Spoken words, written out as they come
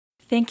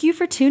Thank you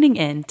for tuning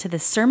in to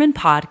this sermon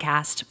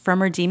podcast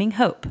from Redeeming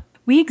Hope.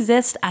 We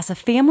exist as a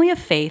family of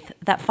faith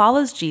that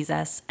follows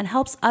Jesus and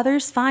helps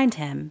others find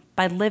him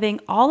by living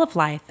all of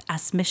life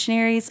as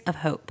missionaries of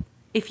hope.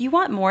 If you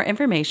want more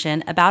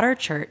information about our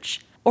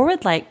church or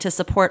would like to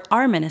support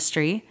our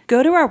ministry,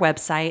 go to our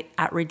website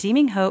at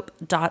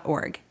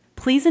redeeminghope.org.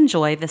 Please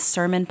enjoy this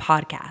sermon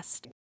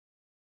podcast.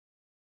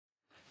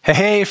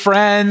 Hey,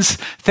 friends.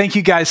 Thank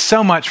you guys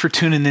so much for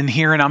tuning in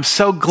here. And I'm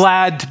so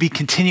glad to be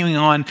continuing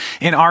on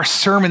in our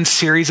sermon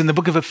series in the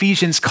book of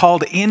Ephesians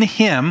called In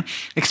Him,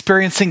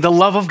 Experiencing the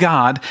Love of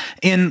God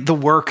in the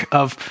Work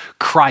of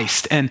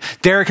Christ. And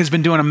Derek has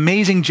been doing an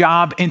amazing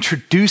job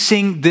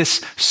introducing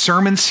this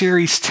sermon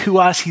series to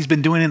us. He's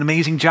been doing an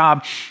amazing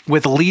job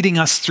with leading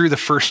us through the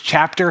first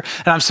chapter.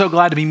 And I'm so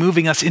glad to be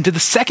moving us into the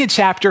second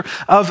chapter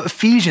of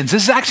Ephesians.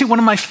 This is actually one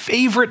of my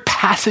favorite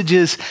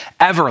passages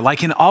ever,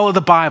 like in all of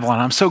the Bible.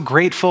 And I'm so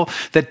grateful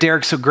that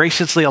Derek so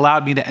graciously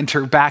allowed me to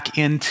enter back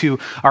into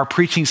our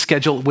preaching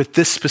schedule with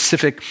this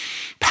specific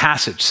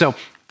passage. So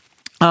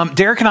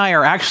Derek and I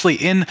are actually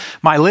in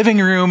my living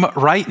room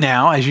right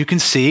now. As you can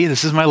see,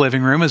 this is my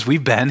living room as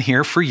we've been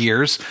here for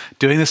years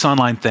doing this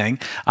online thing.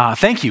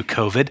 Thank you,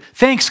 COVID.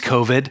 Thanks,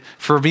 COVID,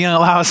 for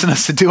allowing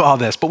us to do all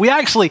this. But we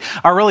actually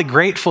are really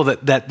grateful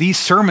that these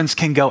sermons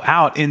can go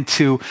out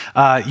into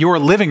your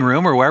living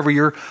room or wherever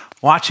you're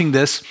watching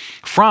this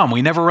from.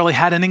 We never really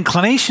had an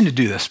inclination to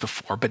do this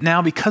before, but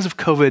now because of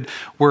COVID,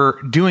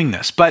 we're doing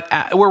this. But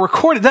we're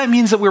recording. That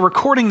means that we're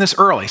recording this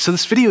early. So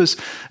this video is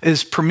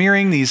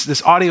premiering.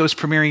 This audio is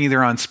premiering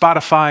either on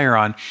Spotify or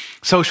on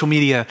social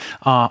media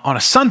on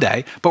a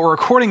Sunday, but we're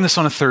recording this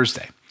on a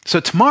Thursday. So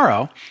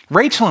tomorrow,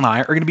 Rachel and I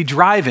are going to be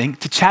driving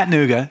to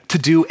Chattanooga to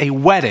do a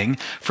wedding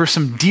for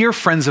some dear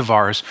friends of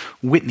ours,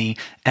 Whitney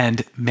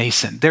and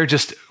Mason. They're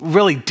just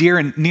really near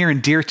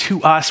and dear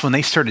to us. When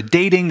they started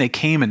dating, they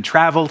came and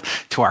traveled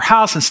to our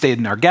house and stayed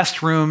in our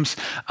guest rooms.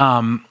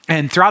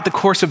 And throughout the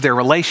course of their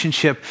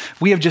relationship,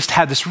 we have just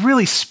had this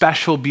really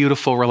special,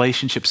 beautiful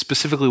relationship,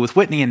 specifically with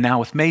Whitney and now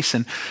with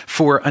Mason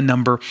for a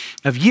number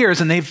of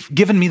years. And they've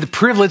given me the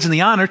privilege and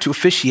the honor to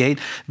officiate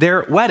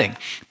their wedding.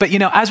 But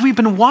as we've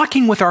been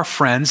walking with our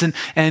friends, and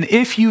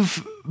if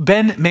you've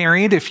been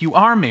married, if you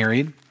are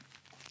married,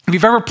 if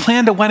you've ever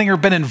planned a wedding or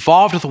been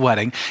involved with a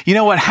wedding,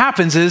 what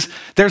happens is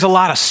there's a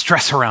lot of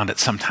stress around it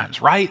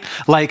sometimes, right?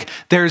 Like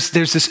there's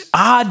this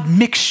odd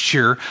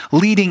mixture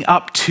leading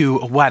up to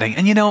a wedding.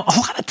 And a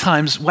lot of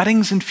times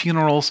weddings and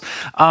funerals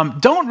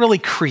don't really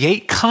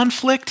create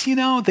conflict,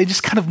 they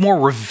just kind of more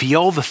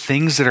reveal the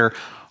things that are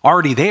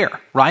already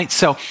there, right?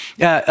 So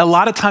a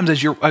lot of times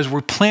as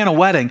we plan a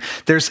wedding,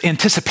 there's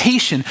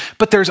anticipation,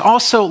 but there's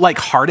also like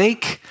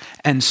heartache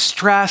and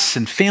stress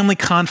and family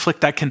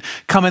conflict that can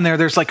come in there.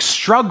 There's like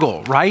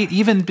struggle, right?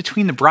 Even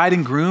between the bride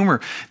and groom or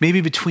maybe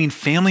between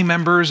family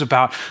members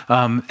about,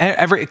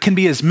 it can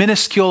be as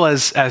minuscule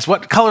as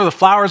what color the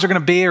flowers are going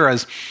to be or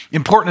as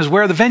important as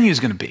where the venue is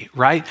going to be,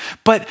 right?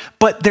 But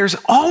there's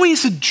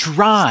always a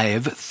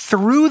drive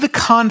through the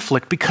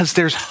conflict because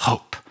there's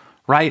hope.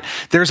 Right?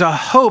 There's a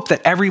hope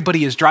that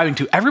everybody is driving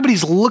to.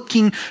 Everybody's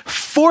looking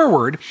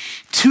forward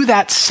to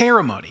that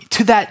ceremony,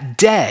 to that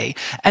day,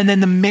 and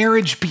then the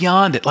marriage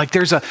beyond it. Like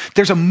there's a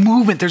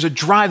movement, there's a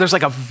drive, there's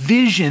like a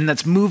vision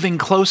that's moving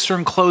closer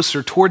and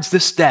closer towards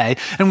this day.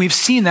 And we've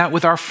seen that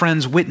with our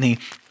friends Whitney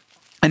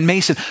and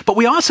Mason. But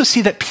we also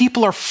see that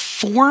people are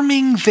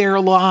forming their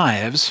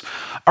lives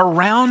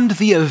around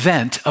the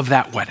event of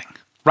that wedding.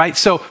 Right?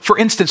 So for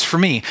instance, for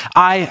me,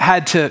 I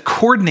had to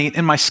coordinate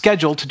in my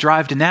schedule to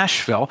drive to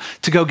Nashville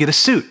to go get a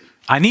suit.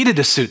 I needed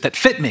a suit that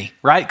fit me,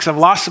 right? Because I've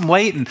lost some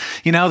weight and,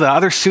 the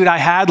other suit I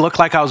had looked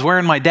like I was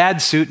wearing my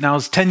dad's suit and I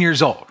was 10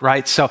 years old,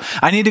 right? So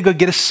I needed to go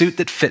get a suit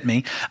that fit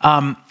me.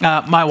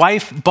 My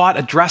wife bought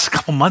a dress a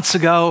couple months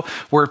ago.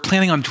 We're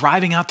planning on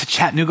driving out to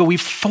Chattanooga.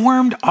 We've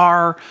formed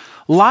our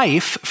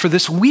life for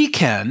this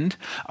weekend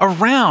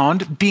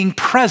around being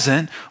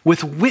present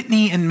with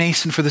Whitney and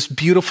Mason for this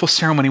beautiful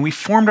ceremony. We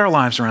formed our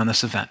lives around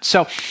this event.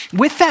 So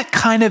with that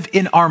kind of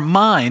in our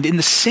mind, in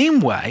the same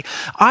way,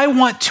 I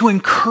want to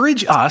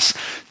encourage us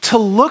to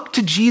look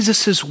to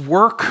Jesus's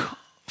work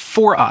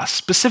for us,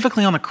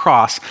 specifically on the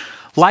cross,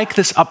 like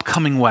this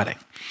upcoming wedding.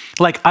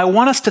 Like I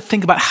want us to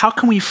think about how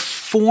can we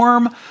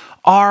form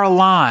our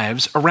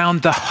lives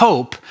around the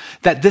hope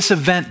that this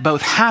event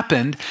both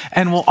happened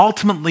and will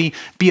ultimately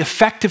be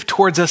effective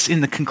towards us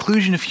in the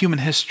conclusion of human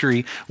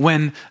history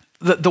when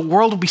the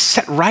world will be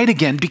set right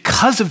again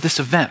because of this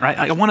event, right?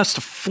 I want us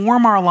to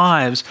form our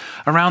lives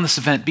around this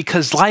event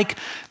because like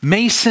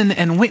Mason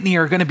and Whitney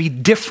are going to be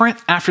different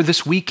after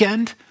this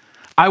weekend,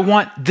 I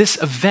want this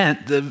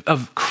event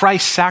of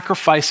Christ's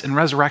sacrifice and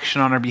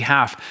resurrection on our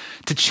behalf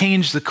to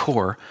change the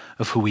core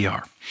of who we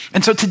are.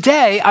 And so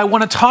today I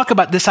want to talk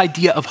about this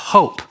idea of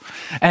hope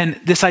and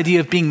this idea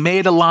of being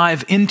made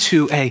alive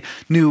into a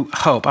new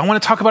hope. I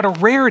want to talk about a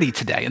rarity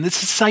today, and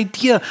this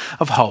idea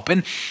of hope.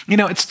 And,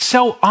 it's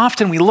so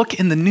often we look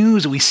in the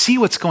news and we see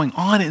what's going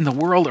on in the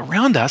world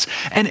around us,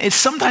 and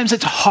sometimes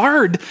it's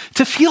hard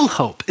to feel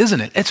hope,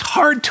 isn't it? It's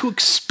hard to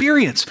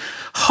experience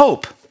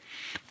hope.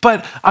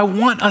 But I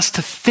want us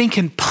to think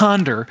and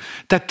ponder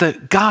that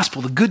the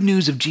gospel, the good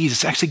news of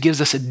Jesus, actually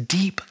gives us a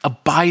deep,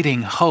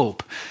 abiding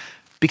hope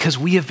because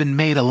we have been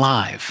made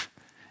alive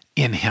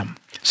in him.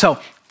 So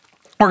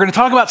we're going to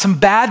talk about some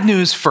bad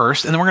news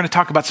first, and then we're going to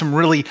talk about some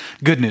really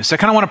good news. So I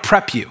kind of want to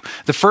prep you.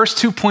 The first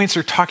 2 points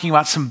are talking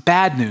about some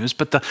bad news,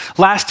 but the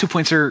last 2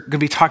 points are going to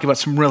be talking about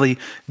some really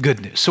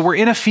good news. So we're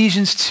in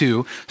Ephesians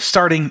 2,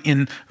 starting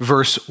in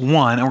verse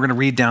 1, and we're going to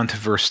read down to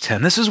verse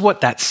 10. This is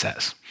what that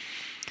says.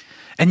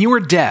 And you were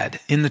dead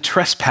in the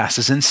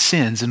trespasses and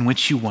sins in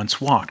which you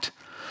once walked,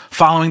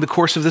 following the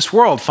course of this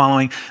world,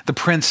 following the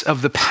prince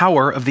of the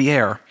power of the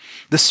air,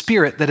 the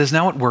spirit that is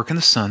now at work in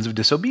the sons of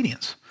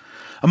disobedience,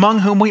 among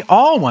whom we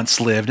all once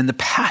lived in the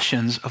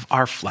passions of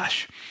our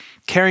flesh,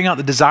 carrying out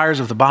the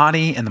desires of the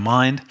body and the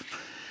mind,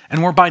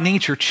 and were by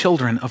nature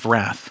children of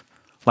wrath,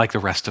 like the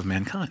rest of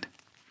mankind.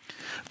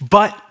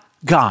 But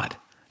God,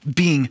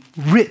 being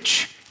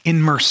rich in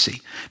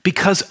mercy,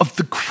 because of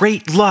the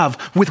great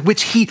love with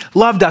which he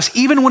loved us,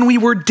 even when we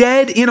were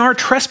dead in our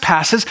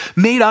trespasses,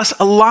 made us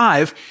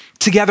alive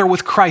together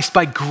with Christ.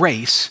 By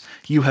grace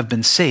you have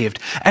been saved,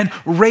 and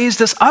raised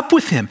us up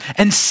with him,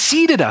 and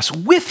seated us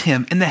with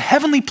him in the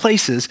heavenly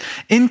places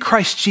in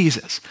Christ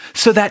Jesus,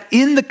 so that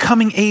in the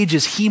coming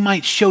ages he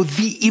might show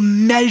the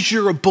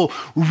immeasurable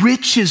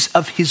riches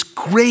of his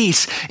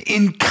grace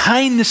in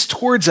kindness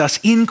towards us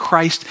in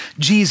Christ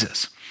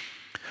Jesus.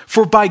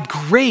 For by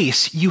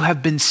grace you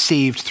have been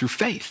saved through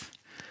faith.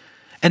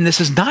 And this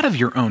is not of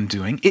your own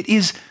doing. It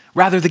is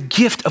rather the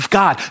gift of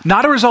God,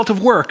 not a result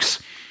of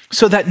works,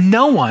 so that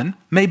no one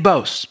may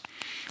boast.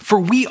 For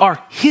we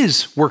are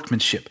his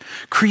workmanship,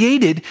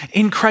 created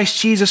in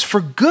Christ Jesus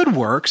for good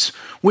works,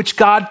 which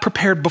God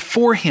prepared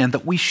beforehand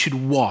that we should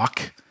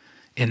walk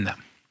in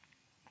them.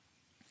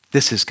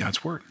 This is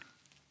God's word.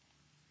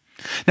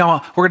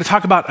 Now, we're going to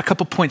talk about a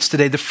couple points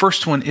today. The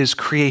first one is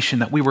creation,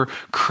 that we were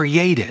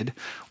created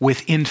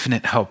with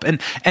infinite hope.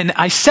 And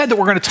I said that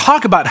we're going to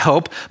talk about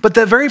hope, but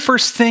the very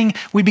first thing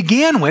we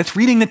began with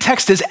reading the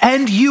text is,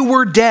 and you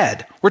were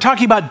dead. We're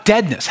talking about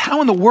deadness. How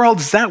in the world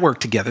does that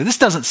work together? This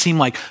doesn't seem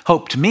like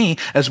hope to me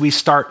as we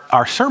start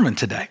our sermon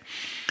today.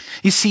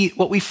 You see,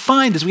 what we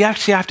find is we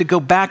actually have to go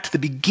back to the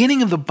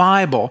beginning of the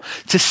Bible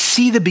to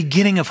see the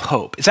beginning of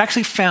hope. It's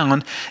actually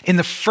found in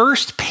the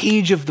first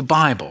page of the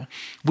Bible.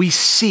 We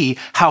see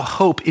how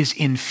hope is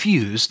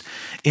infused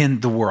in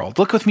the world.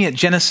 Look with me at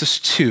Genesis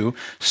 2,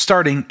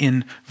 starting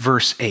in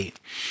verse 8.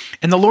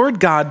 And the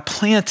Lord God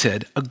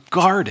planted a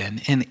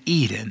garden in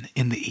Eden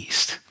in the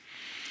east.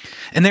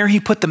 And there he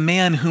put the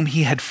man whom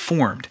he had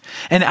formed.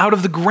 And out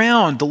of the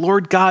ground the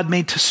Lord God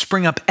made to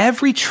spring up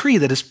every tree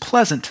that is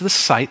pleasant to the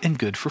sight and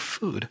good for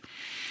food.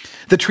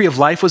 The tree of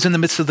life was in the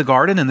midst of the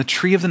garden, and the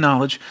tree of the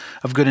knowledge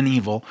of good and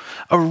evil.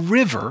 A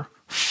river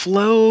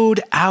flowed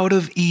out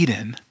of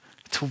Eden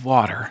to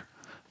water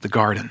the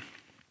garden.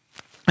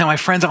 Now, my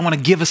friends, I want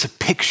to give us a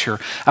picture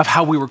of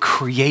how we were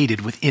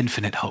created with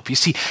infinite hope. You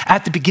see,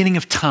 at the beginning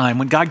of time,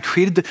 when God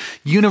created the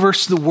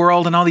universe, the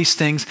world, and all these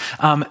things,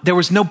 there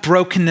was no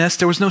brokenness,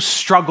 there was no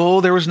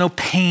struggle, there was no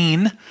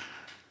pain.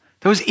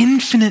 There was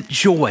infinite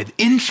joy,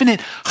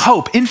 infinite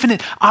hope,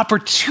 infinite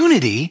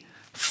opportunity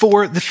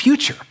for the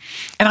future.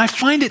 And I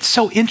find it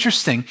so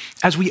interesting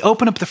as we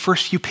open up the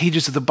first few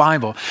pages of the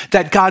Bible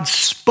that God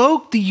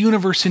spoke the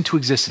universe into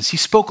existence. He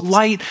spoke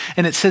light,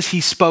 and it says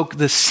he spoke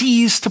the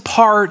seas to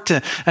part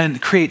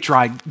and create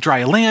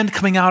dry land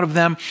coming out of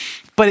them.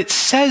 But it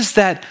says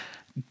that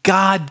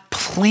God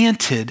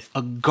planted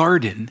a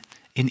garden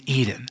in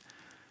Eden.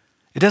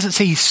 It doesn't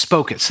say he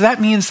spoke it. So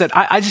that means that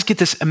I just get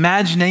this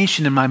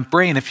imagination in my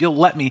brain. If you'll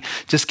let me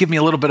just give me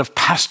a little bit of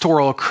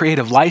pastoral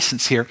creative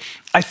license here.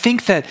 I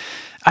think that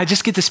I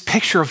just get this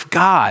picture of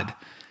God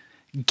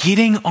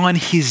getting on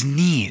his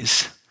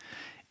knees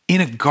in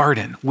a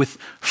garden with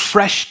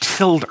fresh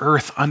tilled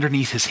earth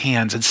underneath his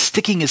hands and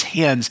sticking his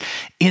hands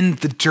in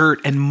the dirt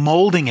and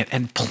molding it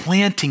and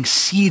planting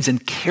seeds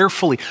and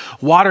carefully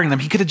watering them.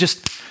 He could have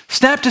just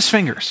snapped his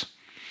fingers.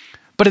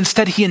 But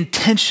instead, he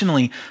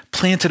intentionally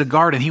planted a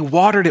garden. He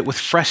watered it with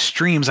fresh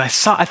streams. I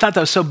thought that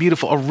was so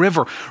beautiful, a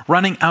river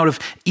running out of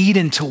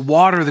Eden to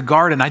water the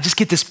garden. I just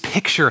get this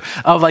picture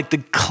of like the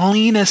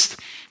cleanest,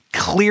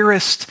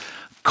 clearest,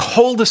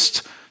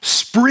 coldest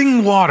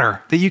spring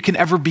water that you can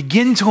ever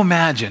begin to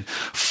imagine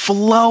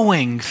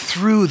flowing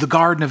through the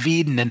Garden of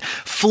Eden, and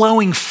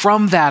flowing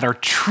from that are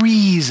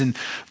trees and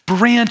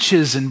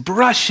branches and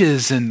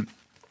brushes and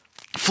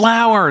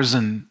flowers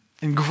and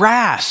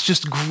grass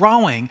just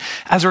growing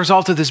as a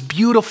result of this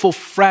beautiful,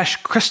 fresh,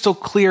 crystal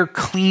clear,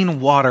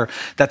 clean water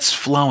that's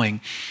flowing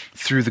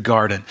through the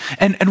garden.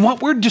 And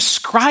what we're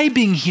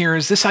describing here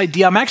is this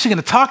idea. I'm actually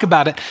going to talk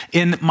about it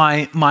in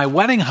my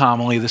wedding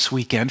homily this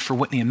weekend for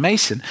Whitney and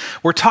Mason.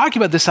 We're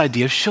talking about this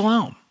idea of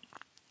shalom.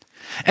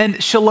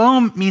 And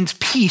shalom means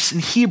peace in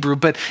Hebrew,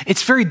 but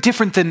it's very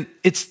different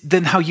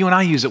than how you and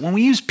I use it. When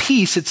we use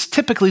peace, it's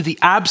typically the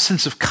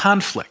absence of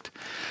conflict.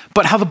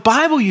 But how the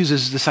Bible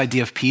uses this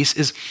idea of peace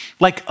is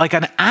like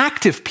an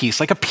active peace,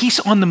 like a peace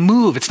on the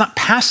move. It's not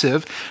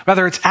passive,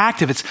 rather it's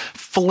active. It's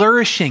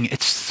flourishing,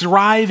 it's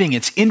thriving,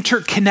 it's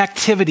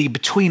interconnectivity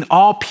between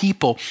all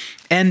people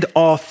and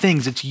all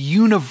things. It's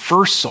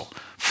universal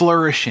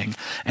flourishing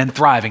and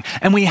thriving.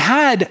 And we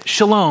had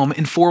shalom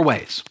in 4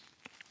 ways.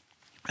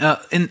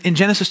 In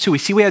Genesis 2,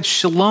 we had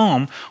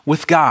shalom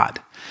with God.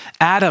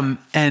 Adam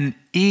and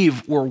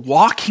Eve were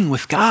walking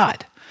with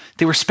God.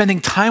 They were spending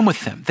time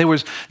with him. There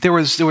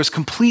was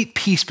complete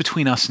peace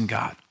between us and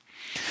God.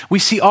 We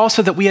see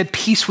also that we had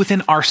peace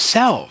within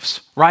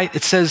ourselves, right?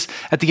 It says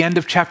at the end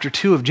of chapter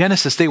 2 of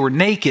Genesis, they were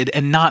naked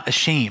and not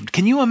ashamed.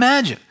 Can you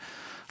imagine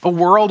a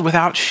world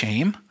without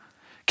shame?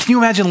 Can you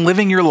imagine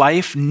living your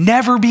life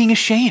never being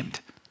ashamed?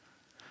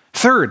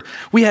 Third,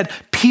 we had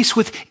peace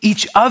with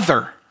each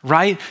other,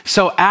 right?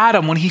 So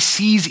Adam, when he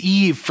sees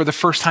Eve for the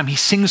first time, he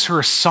sings her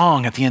a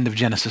song at the end of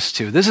Genesis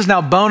 2. This is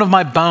now bone of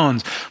my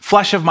bones,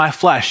 flesh of my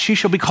flesh. She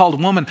shall be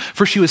called woman,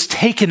 for she was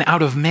taken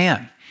out of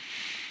man,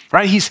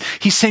 right? He's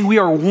saying we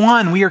are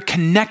one, we are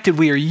connected,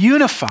 we are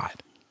unified.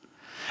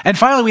 And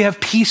finally, we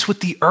have peace with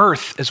the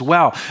earth as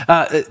well.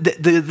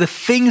 The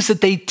things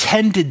that they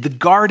tended, the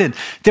garden,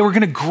 they were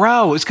going to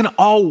grow. It was going to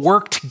all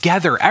work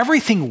together.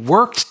 Everything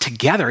worked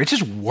together. It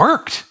just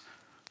worked.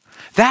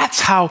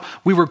 That's how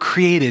we were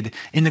created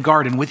in the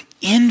garden, with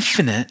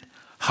infinite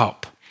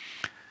hope.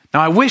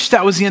 Now, I wish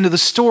that was the end of the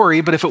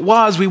story, but if it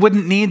was, we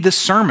wouldn't need this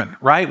sermon,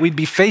 right? We'd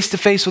be face to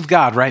face with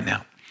God right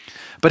now.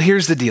 But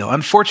here's the deal.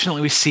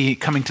 Unfortunately, we see,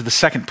 coming to the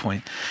second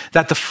point,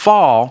 that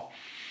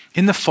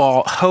in the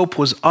fall, hope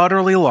was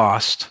utterly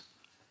lost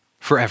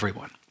for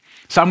everyone.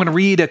 So I'm going to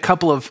read a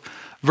couple of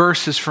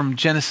verses from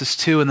Genesis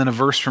 2 and then a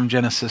verse from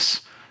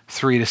Genesis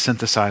 3 to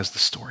synthesize the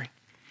story.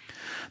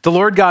 The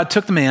Lord God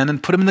took the man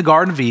and put him in the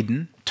Garden of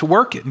Eden to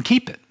work it and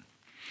keep it.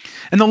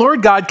 And the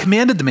Lord God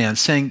commanded the man,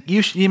 saying,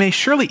 You may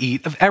surely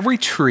eat of every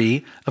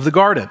tree of the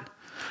garden,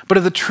 but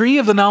of the tree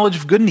of the knowledge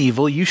of good and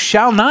evil you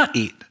shall not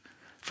eat,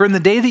 for in the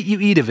day that you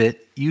eat of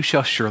it, you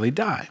shall surely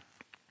die.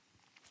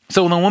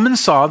 So when the woman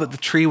saw that the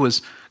tree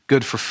was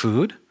good for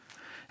food,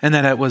 and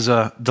that it was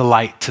a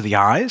delight to the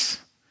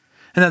eyes,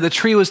 and that the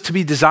tree was to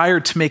be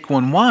desired to make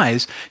one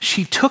wise,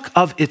 she took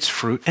of its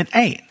fruit and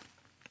ate.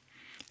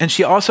 And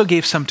she also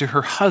gave some to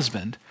her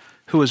husband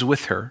who was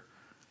with her,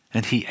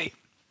 and he ate.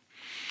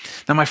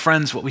 Now, my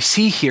friends, what we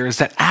see here is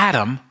that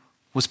Adam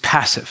was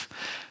passive.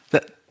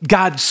 That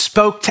God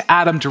spoke to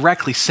Adam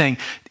directly, saying,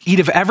 eat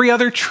of every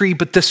other tree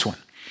but this one.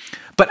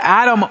 But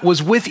Adam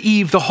was with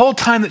Eve the whole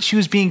time that she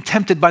was being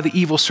tempted by the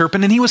evil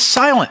serpent, and he was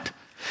silent.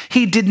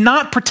 He did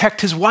not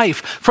protect his wife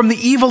from the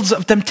evils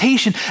of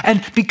temptation.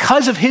 And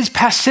because of his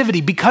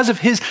passivity, because of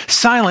his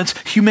silence,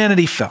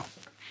 humanity fell.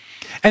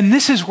 And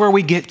this is where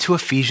we get to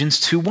Ephesians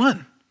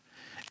 2:1.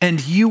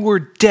 And you were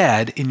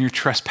dead in your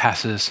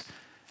trespasses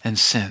and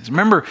sins.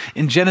 Remember,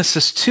 in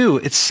Genesis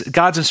 2,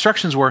 God's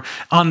instructions were,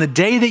 on the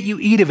day that you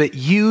eat of it,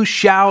 you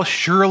shall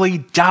surely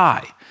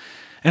die.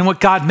 And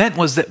what God meant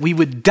was that we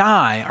would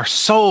die, our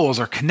souls,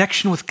 our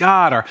connection with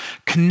God, our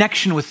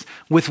connection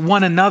with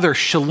one another,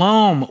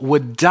 shalom,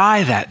 would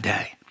die that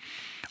day.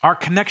 Our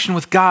connection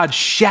with God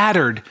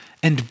shattered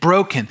and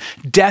broken.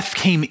 Death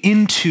came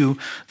into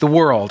the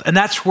world. And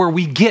that's where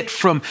we get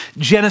from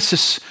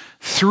Genesis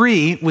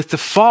 3 with the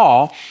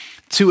fall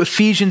to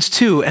Ephesians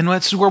 2. And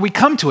that's where we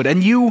come to it.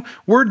 And you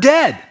were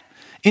dead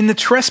in the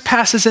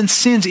trespasses and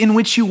sins in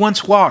which you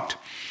once walked,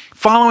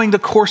 following the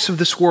course of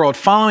this world,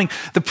 following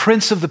the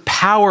prince of the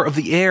power of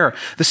the air,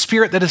 the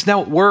spirit that is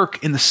now at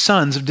work in the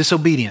sons of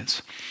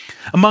disobedience,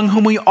 among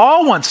whom we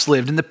all once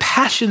lived in the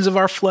passions of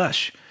our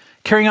flesh,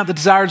 carrying out the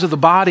desires of the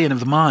body and of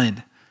the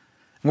mind,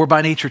 and were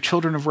by nature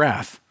children of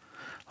wrath,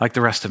 like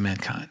the rest of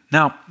mankind.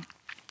 Now,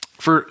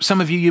 for some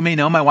of you, you may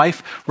know, my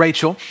wife,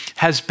 Rachel,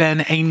 has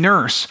been a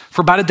nurse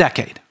for about a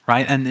decade,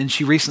 right? And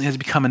she recently has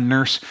become a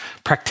nurse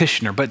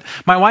practitioner. But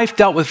my wife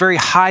dealt with very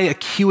high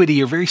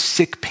acuity or very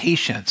sick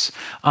patients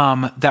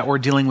that were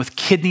dealing with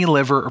kidney,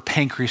 liver, or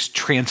pancreas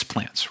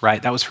transplants,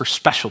 right? That was her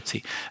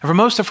specialty. And for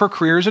most of her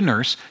career as a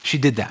nurse, she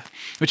did that,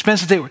 which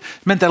meant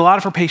that a lot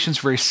of her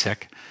patients were very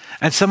sick,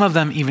 and some of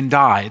them even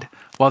died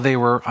while they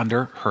were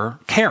under her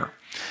care.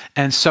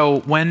 And so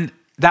when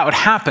that would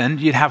happen,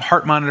 you'd have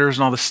heart monitors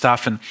and all this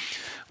stuff, and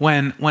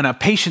when a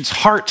patient's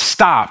heart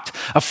stopped,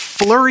 a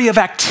flurry of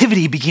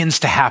activity begins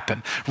to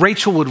happen.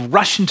 Rachel would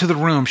rush into the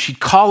room, she'd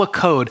call a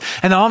code,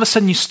 and then all of a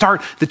sudden you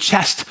start the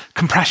chest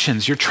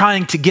compressions. You're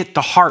trying to get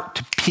the heart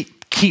to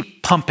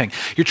keep pumping.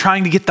 You're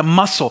trying to get the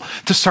muscle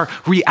to start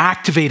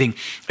reactivating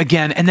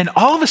again. And then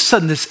all of a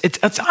sudden,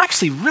 it's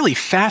actually really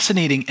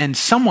fascinating and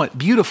somewhat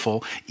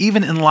beautiful,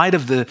 even in light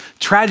of the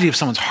tragedy of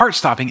someone's heart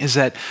stopping, is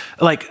that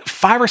like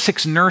 5 or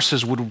 6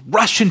 nurses would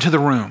rush into the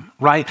room,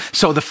 right?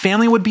 So the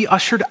family would be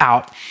ushered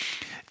out.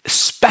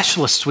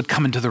 specialists would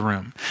come into the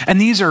room. And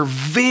these are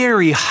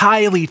very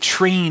highly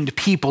trained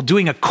people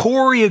doing a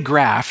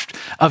choreograph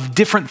of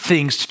different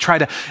things to try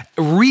to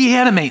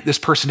reanimate this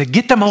person, to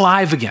get them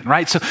alive again,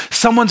 right? So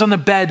someone's on the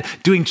bed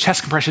doing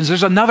chest compressions.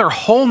 There's another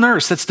whole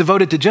nurse that's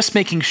devoted to just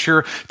making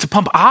sure to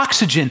pump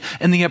oxygen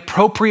in the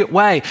appropriate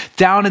way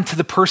down into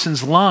the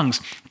person's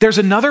lungs. There's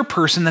another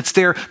person that's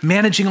there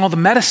managing all the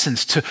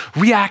medicines to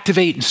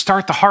reactivate and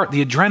start the heart,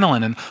 the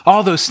adrenaline, and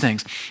all those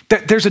things.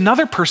 There's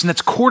another person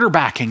that's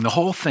quarterbacking the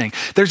whole thing.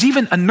 There's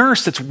even a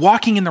nurse that's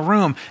walking in the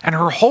room, and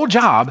her whole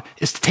job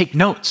is to take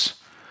notes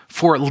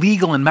for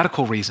legal and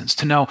medical reasons,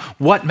 to know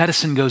what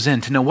medicine goes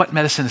in, to know what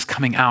medicine is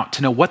coming out,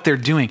 to know what they're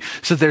doing,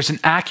 so there's an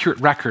accurate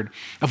record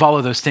of all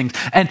of those things.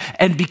 And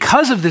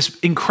because of this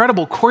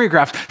incredible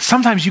choreograph,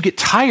 sometimes you get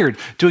tired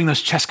doing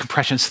those chest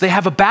compressions. So they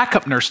have a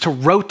backup nurse to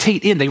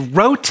rotate in. They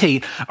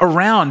rotate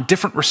around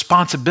different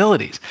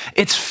responsibilities.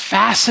 It's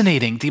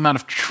fascinating the amount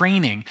of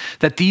training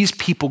that these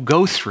people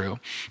go through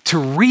to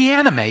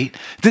reanimate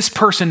this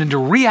person and to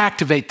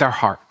reactivate their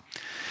heart.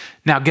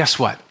 Now, guess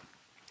what?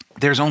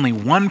 There's only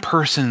one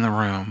person in the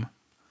room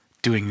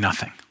doing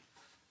nothing.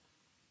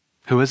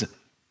 Who is it?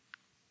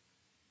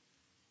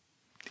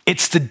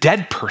 It's the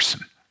dead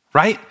person,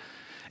 right?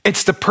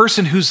 It's the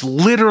person who's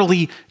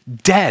literally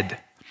dead.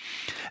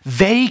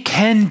 They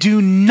can do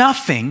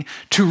nothing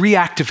to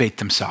reactivate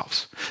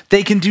themselves.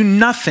 They can do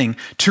nothing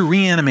to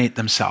reanimate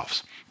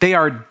themselves. They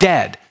are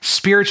dead,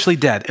 spiritually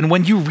dead. And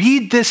when you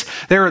read this,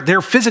 they're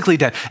physically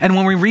dead. And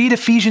when we read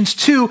Ephesians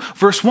 2,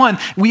 verse 1,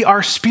 we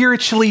are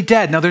spiritually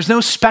dead. Now, there's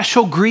no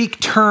special Greek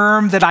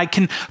term that I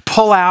can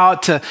pull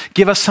out to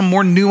give us some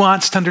more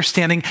nuanced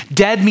understanding.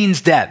 Dead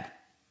means dead.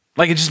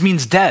 Like, it just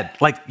means dead.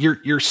 Like,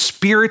 you're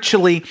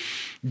spiritually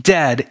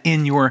dead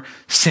in your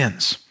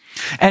sins.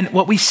 And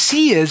what we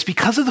see is,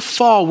 because of the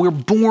fall, we're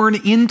born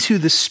into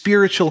the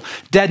spiritual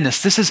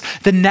deadness. This is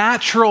the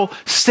natural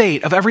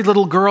state of every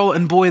little girl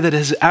and boy that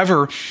has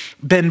ever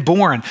been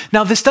born.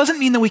 Now, this doesn't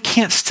mean that we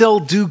can't still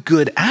do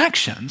good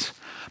actions,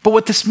 but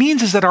what this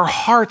means is that our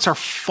hearts are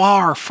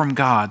far from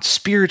God,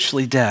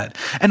 spiritually dead.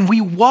 And we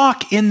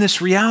walk in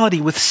this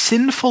reality with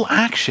sinful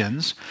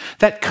actions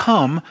that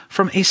come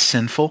from a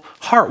sinful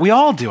heart. We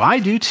all do. I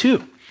do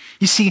too.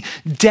 You see,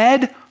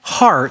 dead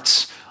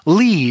hearts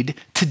lead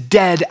to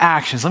dead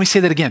actions. Let me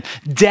say that again.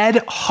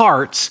 Dead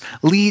hearts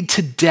lead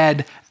to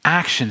dead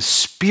actions.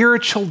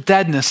 Spiritual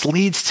deadness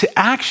leads to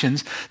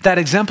actions that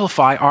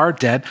exemplify our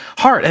dead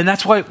heart. And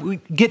that's why we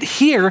get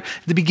here at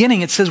the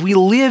beginning. It says we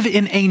live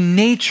in a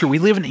nature. We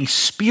live in a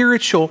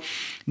spiritual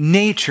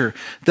nature,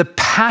 the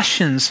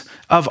passions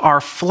of our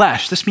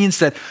flesh. This means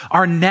that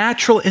our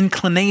natural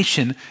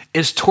inclination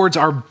is towards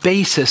our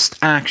basest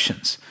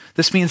actions.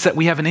 This means that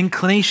we have an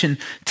inclination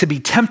to be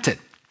tempted.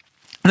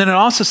 And then it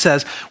also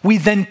says we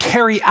then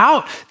carry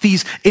out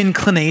these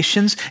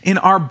inclinations in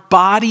our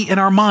body and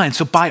our mind.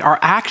 So by our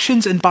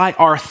actions and by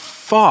our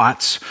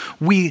thoughts,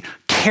 we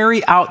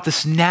carry out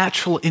this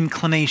natural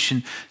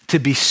inclination to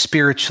be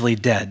spiritually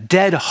dead.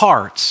 Dead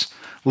hearts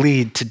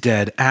lead to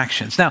dead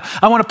actions. Now,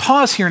 I want to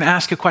pause here and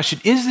ask a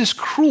question. Is this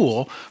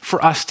cruel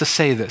for us to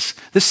say this?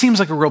 This seems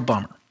like a real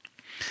bummer.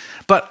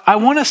 But I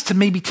want us to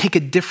maybe take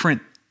a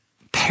different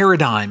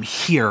paradigm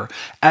here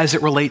as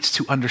it relates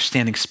to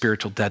understanding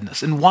spiritual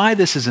deadness and why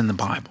this is in the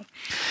Bible.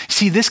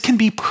 See, this can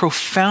be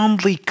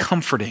profoundly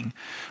comforting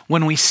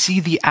when we see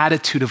the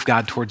attitude of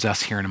God towards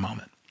us here in a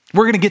moment.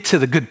 We're going to get to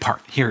the good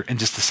part here in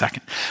just a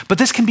second. But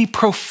this can be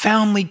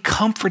profoundly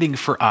comforting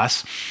for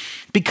us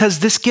because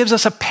this gives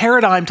us a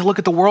paradigm to look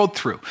at the world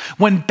through.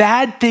 When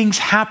bad things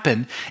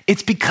happen,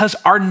 it's because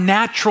our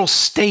natural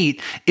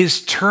state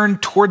is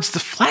turned towards the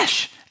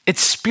flesh.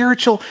 It's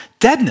spiritual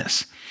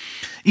deadness.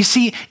 You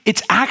see,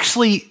 it's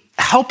actually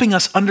helping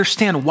us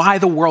understand why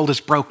the world is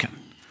broken,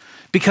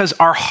 because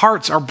our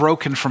hearts are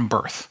broken from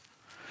birth.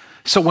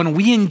 So when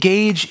we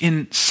engage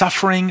in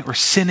suffering or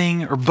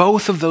sinning or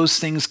both of those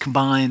things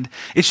combined,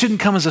 it shouldn't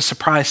come as a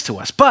surprise to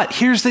us. But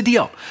here's the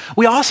deal.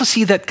 We also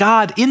see that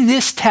God, in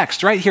this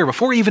text right here,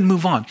 before we even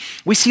move on,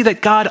 we see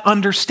that God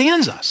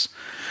understands us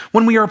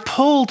when we are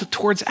pulled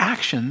towards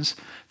actions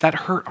that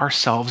hurt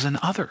ourselves and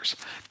others.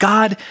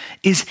 God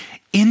is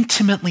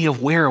intimately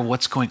aware of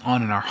what's going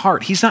on in our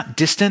heart. He's not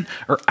distant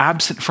or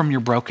absent from your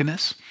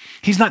brokenness.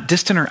 He's not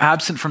distant or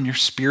absent from your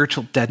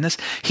spiritual deadness.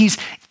 He's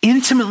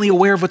intimately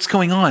aware of what's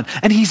going on,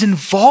 and he's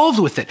involved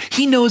with it.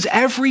 He knows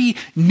every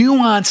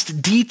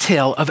nuanced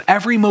detail of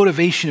every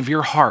motivation of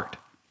your heart,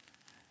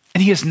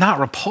 and he is not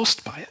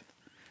repulsed by it.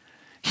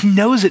 He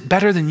knows it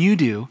better than you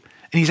do,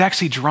 and he's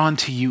actually drawn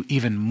to you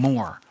even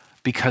more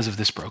because of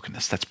this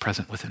brokenness that's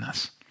present within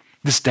us,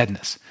 this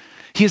deadness.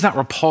 He is not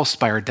repulsed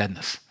by our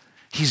deadness.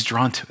 He's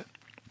drawn to it.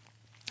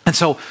 And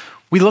so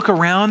we look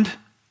around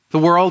the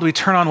world, we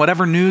turn on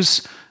whatever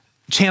news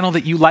channel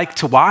that you like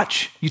to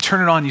watch, you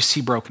turn it on, you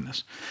see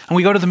brokenness. And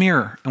we go to the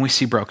mirror and we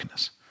see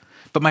brokenness.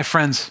 But my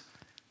friends,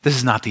 this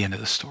is not the end of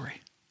the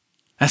story.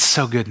 That's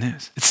so good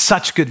news. It's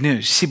such good news.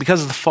 You see,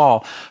 because of the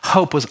fall,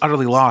 hope was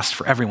utterly lost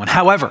for everyone.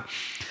 However,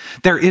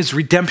 there is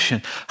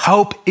redemption.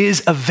 Hope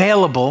is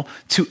available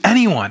to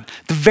anyone.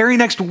 The very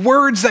next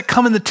words that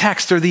come in the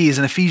text are these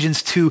in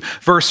Ephesians 2,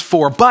 verse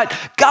 4. But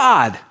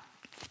God,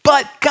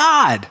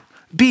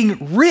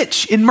 being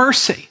rich in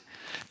mercy,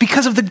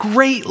 because of the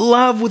great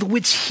love with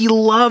which he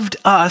loved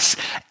us,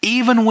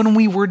 even when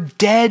we were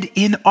dead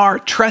in our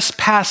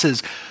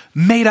trespasses,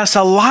 made us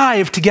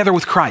alive together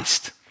with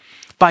Christ.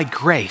 By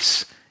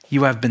grace,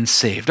 you have been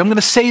saved. I'm going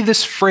to say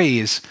this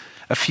phrase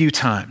a few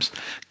times.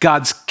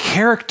 God's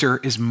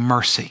character is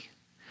mercy.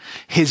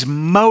 His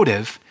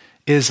motive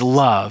is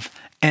love,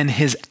 and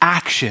his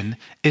action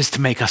is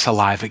to make us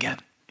alive again.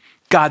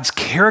 God's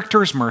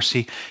character is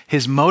mercy,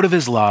 his motive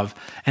is love,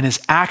 and his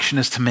action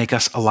is to make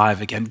us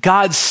alive again.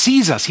 God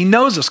sees us. He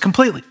knows us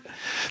completely.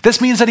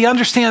 This means that he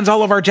understands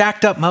all of our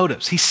jacked up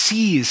motives. He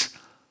sees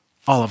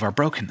all of our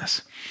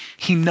brokenness.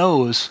 He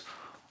knows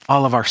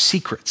all of our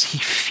secrets. He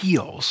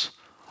feels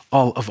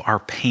all of our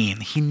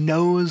pain. He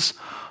knows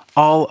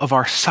all of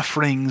our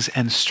sufferings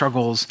and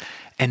struggles,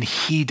 and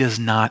he does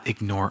not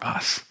ignore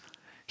us.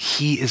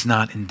 He is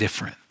not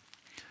indifferent.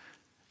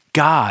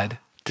 God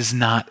does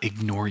not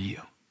ignore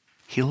you.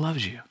 He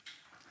loves you.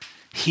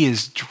 He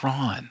is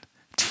drawn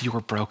to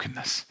your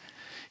brokenness.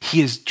 He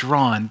is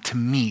drawn to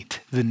meet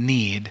the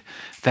need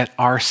that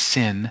our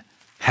sin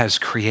has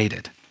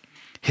created.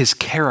 His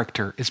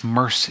character is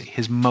mercy.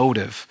 His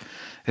motive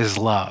is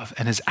love.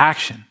 And his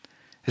action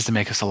is to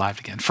make us alive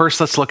again. First,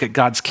 let's look at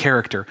God's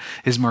character,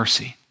 his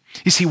mercy.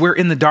 You see, we're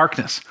in the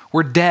darkness.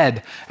 We're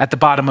dead at the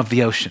bottom of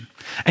the ocean.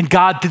 And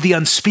God did the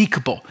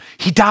unspeakable.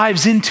 He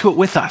dives into it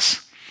with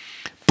us.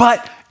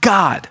 But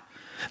God,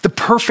 the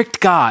perfect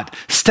God,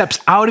 steps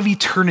out of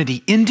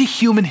eternity into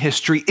human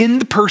history in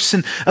the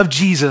person of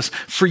Jesus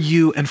for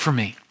you and for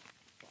me.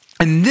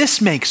 And this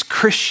makes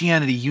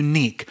Christianity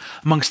unique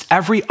amongst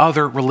every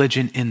other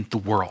religion in the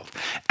world.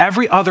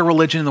 Every other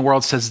religion in the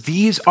world says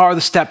these are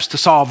the steps to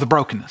solve the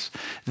brokenness.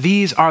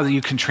 These are that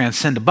you can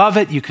transcend above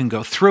it, you can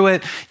go through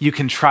it, you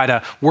can try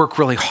to work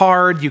really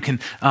hard, you can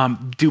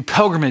do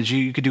pilgrimage,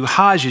 you can do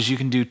hajjs, you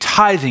can do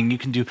tithing, you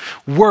can do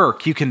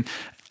work, you can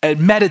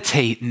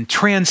meditate and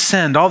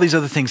transcend, all these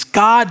other things.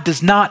 God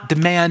does not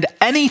demand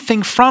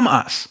anything from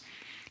us.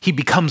 He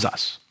becomes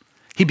us.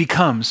 He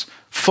becomes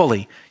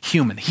fully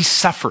human. He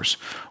suffers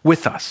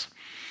with us.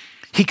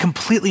 He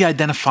completely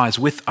identifies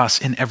with us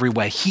in every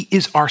way. He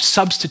is our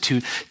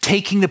substitute,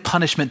 taking the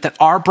punishment that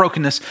our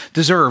brokenness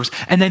deserves.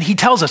 And then he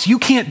tells us, you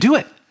can't do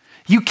it.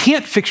 You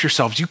can't fix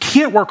yourselves. You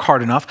can't work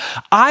hard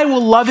enough. I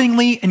will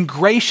lovingly and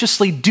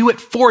graciously do it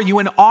for you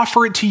and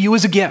offer it to you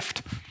as a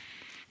gift.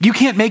 You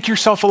can't make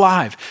yourself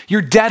alive.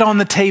 You're dead on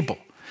the table.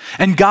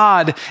 And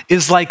God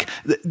is like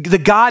the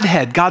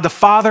Godhead. God the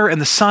Father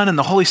and the Son and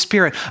the Holy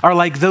Spirit are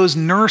like those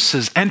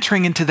nurses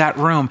entering into that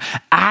room,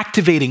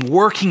 activating,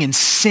 working in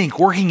sync,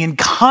 working in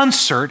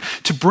concert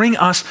to bring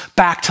us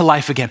back to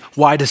life again.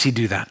 Why does he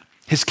do that?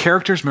 His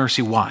character is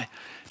mercy. Why?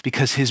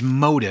 Because his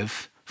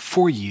motive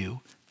for you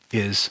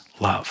is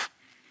love.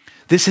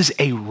 This is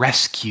a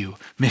rescue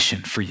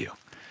mission for you.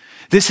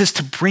 This is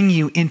to bring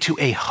you into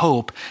a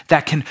hope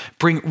that can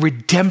bring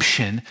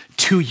redemption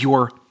to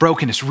your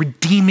brokenness,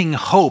 redeeming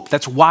hope.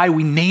 That's why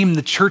we named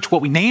the church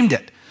what we named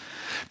it,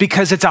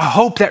 because it's a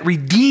hope that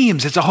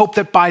redeems. It's a hope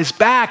that buys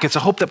back. It's a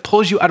hope that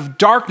pulls you out of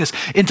darkness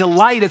into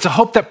light. It's a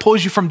hope that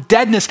pulls you from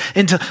deadness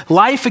into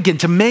life again,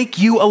 to make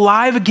you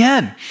alive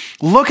again.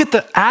 Look at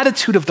the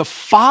attitude of the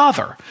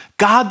Father,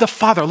 God the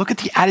Father. Look at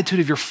the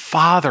attitude of your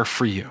Father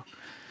for you.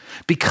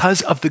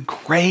 Because of the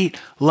great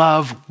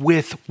love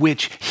with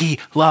which he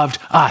loved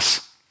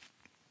us.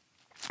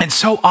 And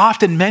so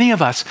often, many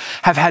of us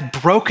have had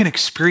broken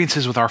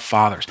experiences with our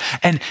fathers.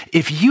 And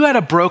if you had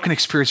a broken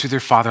experience with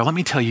your father, let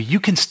me tell you, you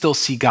can still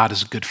see God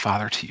as a good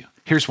father to you.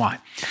 Here's why.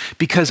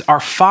 Because our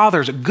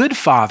fathers, a good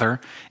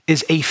father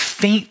is a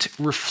faint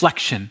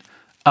reflection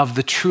of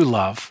the true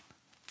love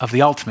of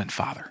the ultimate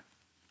father.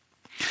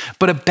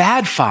 But a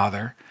bad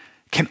father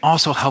can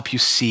also help you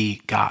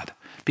see God.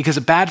 Because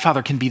a bad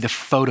father can be the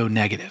photo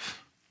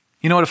negative.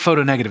 You know what a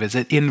photo negative is?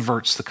 It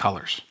inverts the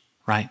colors,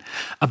 right?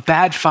 A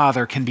bad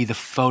father can be the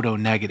photo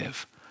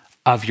negative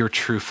of your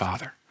true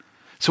father.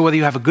 So whether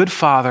you have a good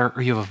father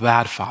or you have a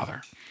bad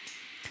father,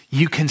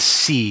 you can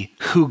see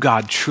who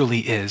God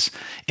truly is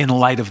in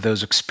light of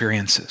those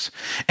experiences.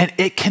 And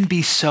it can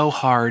be so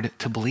hard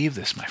to believe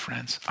this, my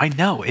friends. I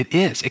know it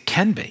is. It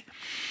can be.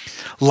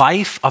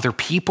 Life, other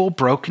people,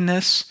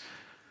 brokenness,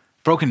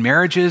 broken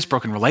marriages,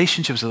 broken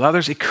relationships with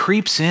others, it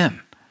creeps in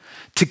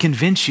to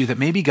convince you that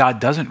maybe God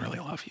doesn't really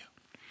love you.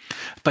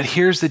 But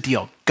here's the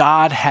deal.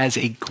 God has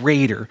a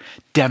greater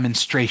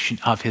demonstration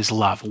of his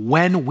love.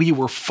 When we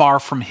were far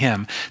from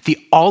him, the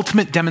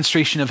ultimate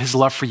demonstration of his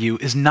love for you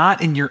is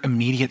not in your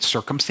immediate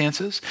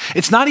circumstances.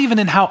 It's not even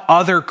in how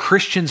other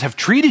Christians have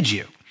treated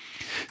you.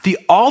 The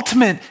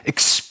ultimate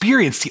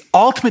experience, the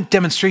ultimate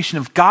demonstration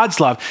of God's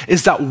love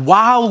is that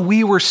while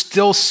we were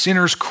still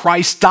sinners,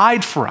 Christ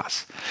died for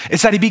us.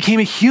 It's that he became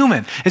a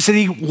human. It's that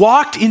he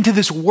walked into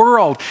this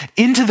world,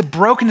 into the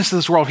brokenness of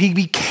this world. He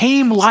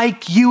became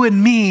like you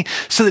and me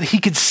so that he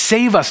could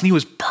save us, and he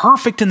was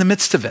perfect in the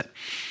midst of it.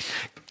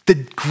 The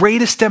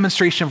greatest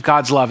demonstration of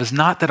God's love is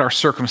not that our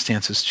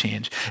circumstances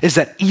change, is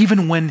that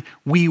even when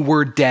we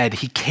were dead,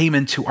 he came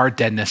into our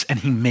deadness and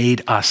he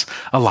made us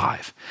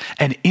alive.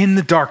 And in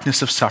the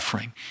darkness of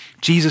suffering,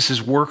 Jesus'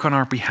 work on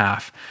our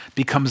behalf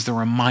becomes the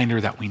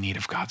reminder that we need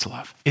of God's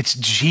love. It's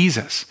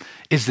Jesus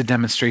is the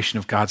demonstration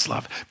of God's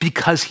love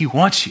because he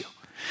wants you.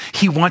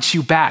 He wants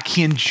you back.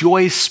 He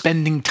enjoys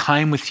spending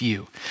time with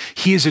you.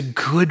 He is a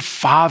good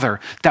father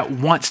that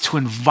wants to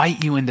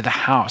invite you into the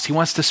house. He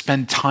wants to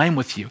spend time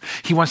with you.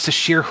 He wants to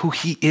share who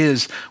he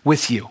is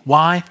with you.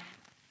 Why?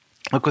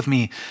 Look with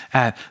me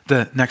at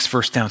the next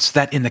verse down. So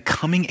that in the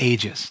coming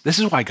ages, this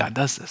is why God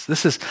does this.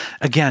 This is,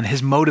 again,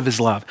 his motive is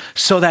love.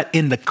 So that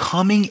in the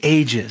coming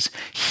ages,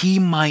 he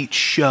might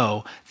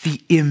show the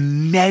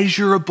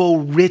immeasurable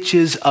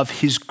riches of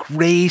his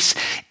grace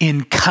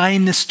in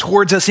kindness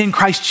towards us in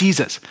Christ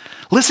Jesus.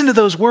 Listen to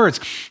those words.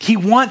 He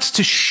wants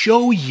to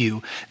show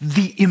you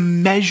the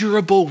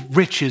immeasurable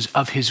riches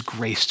of his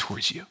grace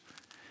towards you.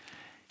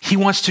 He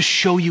wants to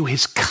show you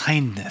his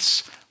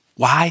kindness.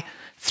 Why?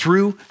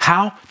 Through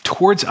how?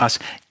 Towards us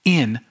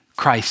in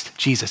Christ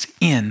Jesus,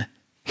 in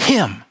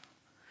him.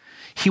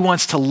 He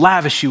wants to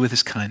lavish you with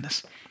his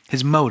kindness.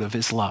 His motive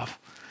is love.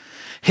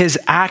 His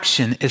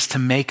action is to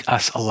make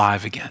us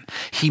alive again.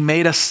 He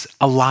made us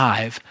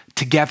alive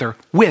together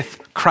with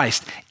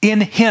Christ,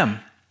 in him,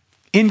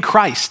 in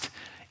Christ,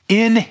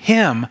 in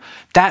him.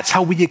 That's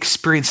how we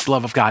experience the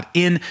love of God,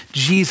 in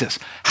Jesus.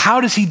 How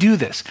does he do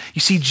this?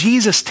 You see,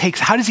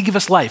 how does he give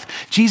us life?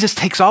 Jesus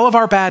takes all of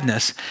our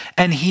badness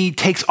and he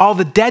takes all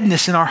the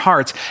deadness in our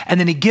hearts and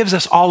then he gives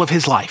us all of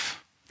his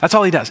life. That's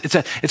all he does.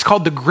 It's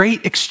called the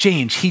great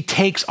exchange. He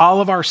takes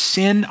all of our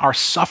sin, our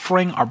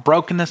suffering, our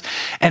brokenness,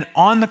 and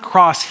on the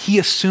cross, he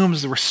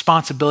assumes the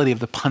responsibility of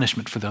the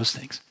punishment for those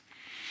things.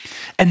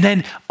 And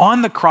then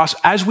on the cross,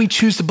 as we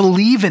choose to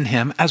believe in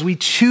him, as we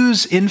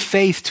choose in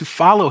faith to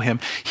follow him,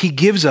 he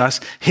gives us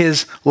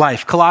his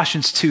life.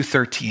 Colossians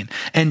 2:13,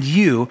 and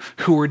you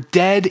who were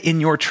dead in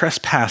your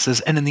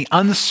trespasses and in the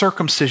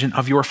uncircumcision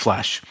of your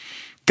flesh,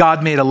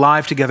 God made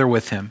alive together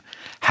with him,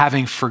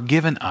 having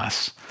forgiven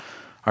us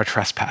our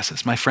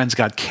trespasses. My friends,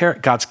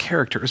 God's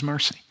character is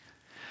mercy.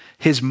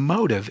 His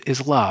motive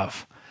is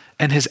love,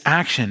 and his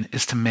action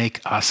is to make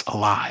us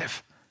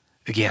alive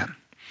again.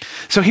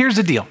 So here's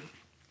the deal.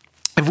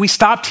 If we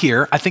stopped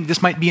here, I think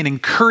this might be an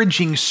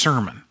encouraging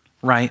sermon,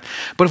 right?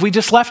 But if we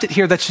just left it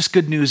here, that's just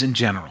good news in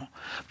general.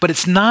 But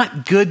it's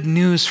not good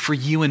news for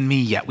you and me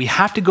yet. We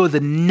have to go the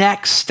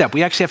next step.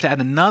 We actually have to add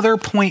another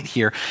point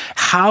here.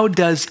 How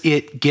does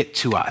it get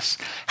to us?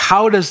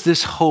 How does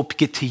this hope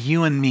get to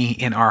you and me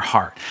in our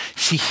heart?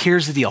 See,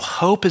 here's the deal.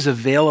 Hope is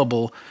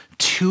available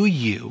to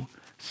you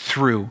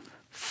through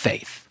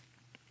faith.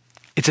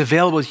 It's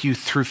available to you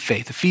through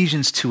faith.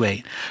 Ephesians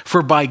 2:8.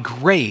 For by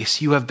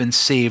grace you have been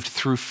saved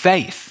through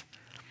faith.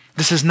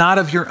 This is not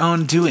of your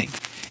own doing.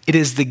 It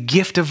is the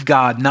gift of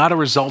God, not a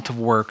result of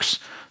works,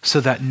 so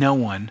that no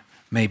one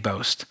may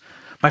boast.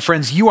 My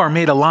friends, you are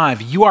made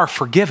alive, you are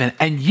forgiven,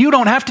 and you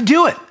don't have to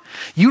do it.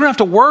 You don't have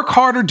to work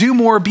harder, do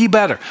more, be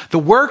better. The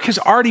work has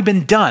already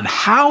been done.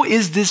 How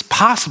is this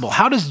possible?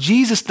 How does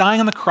Jesus dying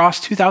on the cross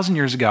 2,000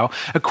 years ago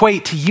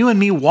equate to you and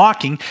me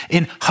walking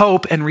in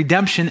hope and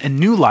redemption and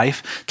new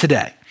life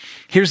today?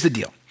 Here's the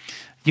deal.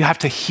 You have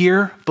to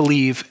hear,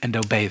 believe, and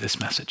obey this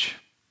message.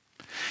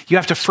 You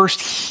have to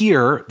first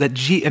hear that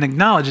and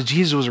acknowledge that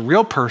Jesus was a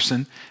real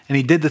person and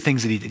he did the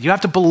things that he did. You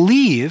have to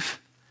believe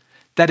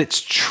that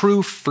it's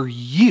true for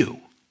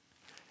you.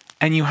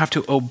 And you have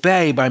to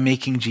obey by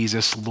making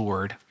Jesus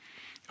Lord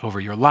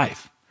over your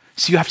life.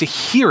 So you have to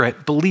hear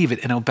it, believe it,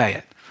 and obey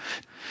it.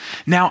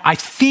 Now, I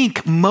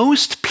think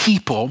most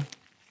people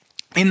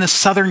in the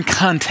Southern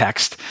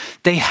context,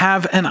 they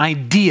have an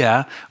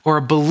idea or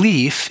a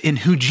belief in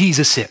who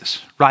Jesus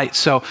is, right?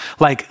 So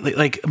like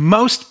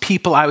most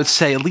people, I would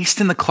say, at least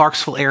in the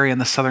Clarksville area in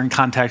the Southern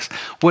context,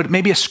 would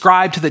maybe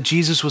ascribe to that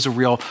Jesus was a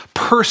real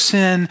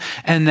person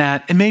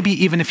and maybe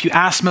even if you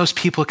ask most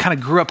people who kind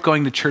of grew up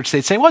going to church,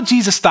 they'd say, well,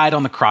 Jesus died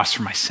on the cross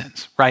for my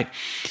sins, right?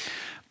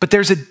 But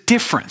there's a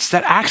difference.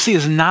 That actually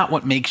is not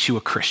what makes you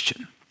a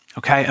Christian.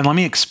 Okay, and let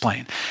me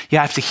explain. You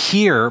have to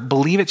hear,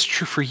 believe it's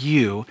true for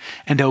you,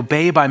 and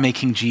obey by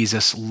making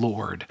Jesus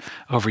Lord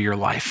over your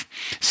life.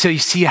 So you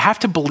see, you have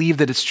to believe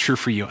that it's true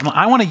for you. And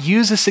I want to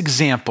use this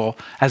example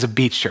as a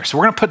beach chair. So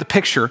we're going to put the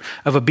picture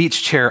of a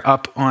beach chair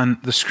up on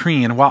the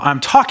screen while I'm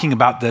talking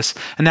about this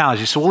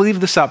analogy. So we'll leave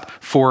this up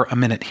for a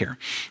minute here.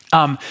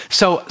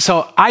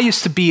 So I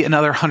used to be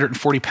another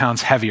 140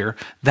 pounds heavier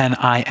than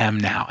I am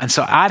now. And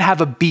so I'd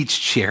have a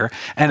beach chair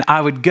and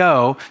I would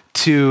go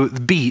to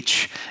the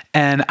beach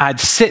and I'd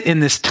sit in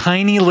this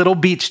tiny little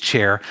beach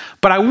chair,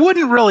 but I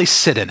wouldn't really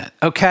sit in it,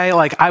 okay?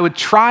 Like I would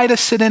try to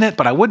sit in it,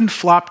 but I wouldn't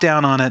flop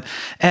down on it.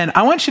 And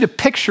I want you to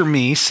picture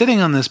me sitting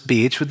on this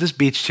beach with this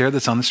beach chair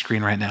that's on the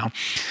screen right now.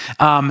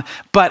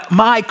 But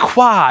my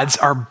quads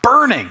are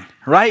burning,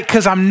 right?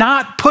 Because I'm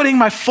not putting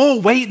my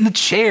full weight in the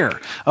chair,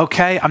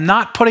 okay? I'm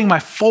not putting my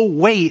full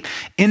weight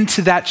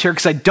into that chair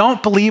because I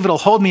don't believe it'll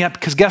hold me up,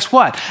 because guess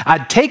what?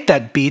 I'd take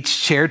that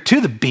beach chair to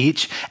the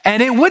beach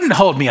and it wouldn't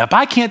hold me up.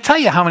 I can't tell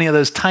you how many of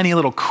those tiny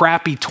little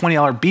crappy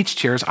 $20 beach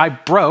chairs I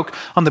broke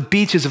on the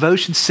beaches of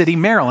Ocean City,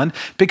 Maryland,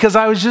 because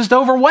I was just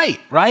overweight,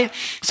 right?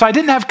 So I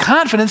didn't have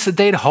confidence that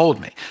they'd hold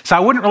me. So I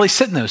wouldn't really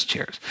sit in those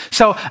chairs.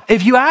 So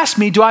if you ask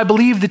me, do I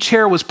believe the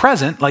chair was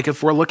present, like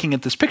if we're looking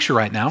at this picture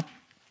right now,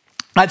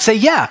 I'd say,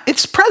 yeah,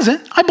 it's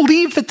present. I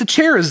believe that the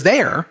chair is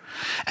there.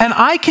 And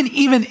I can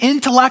even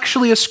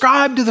intellectually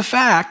ascribe to the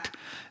fact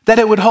that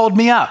it would hold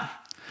me up.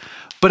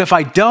 But if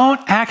I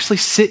don't actually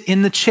sit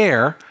in the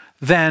chair,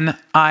 then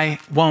I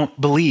won't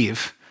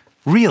believe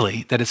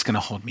really that it's going to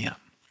hold me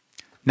up.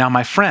 Now,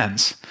 my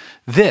friends,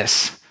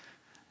 this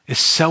is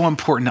so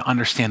important to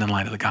understand in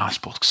light of the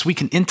gospel, because we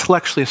can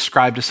intellectually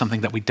ascribe to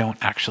something that we don't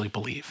actually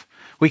believe.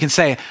 We can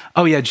say,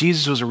 oh yeah,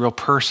 Jesus was a real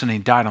person and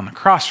he died on the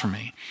cross for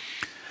me.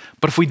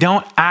 But if we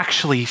don't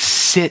actually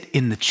sit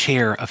in the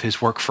chair of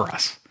his work for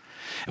us,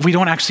 if we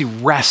don't actually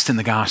rest in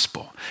the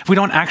gospel, if we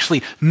don't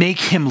actually make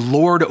him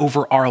Lord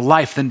over our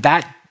life, then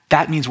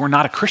that means we're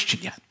not a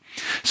Christian yet.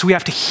 So we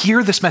have to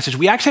hear this message.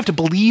 We actually have to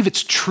believe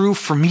it's true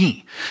for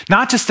me.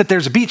 Not just that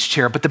there's a beach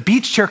chair, but the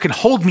beach chair can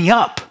hold me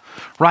up,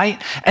 right?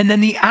 And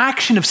then the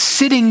action of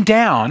sitting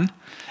down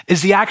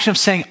is the action of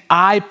saying,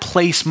 I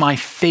place my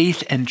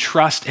faith and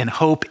trust and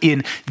hope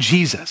in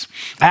Jesus.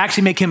 I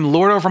actually make him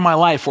Lord over my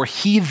life, where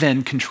he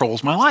then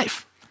controls my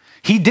life.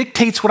 He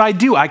dictates what I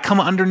do. I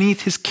come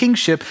underneath his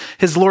kingship,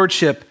 his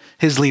lordship,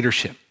 his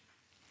leadership.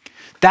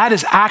 That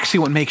is actually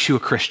what makes you a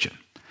Christian.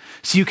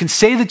 So you can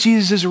say that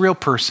Jesus is a real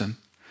person,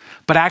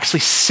 but actually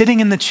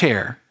sitting in the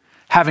chair,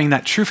 having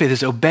that true faith,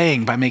 is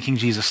obeying by making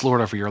Jesus Lord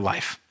over your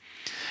life.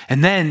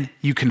 And then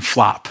you can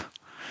flop.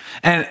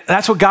 And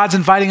that's what God's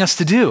inviting us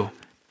to do.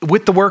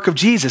 With the work of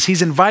Jesus,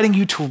 he's inviting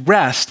you to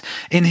rest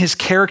in his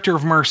character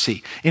of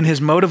mercy, in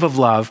his motive of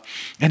love,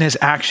 and his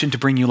action to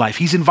bring you life.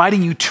 He's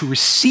inviting you to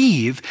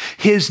receive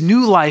his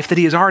new life that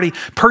he has already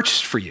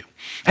purchased for you.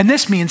 And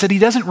this means that he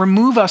doesn't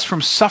remove us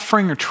from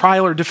suffering or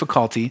trial or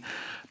difficulty,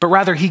 but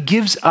rather he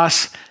gives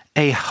us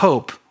a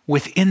hope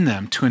within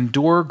them to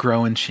endure,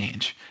 grow, and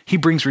change. He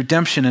brings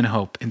redemption and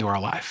hope into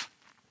our life.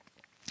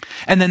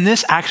 And then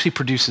this actually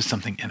produces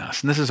something in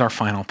us. And this is our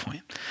final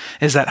point,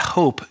 is that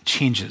hope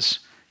changes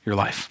your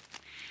life.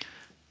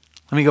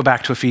 Let me go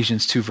back to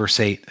Ephesians 2, verse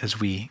 8 as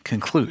we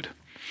conclude.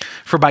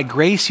 For by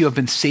grace you have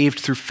been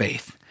saved through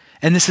faith,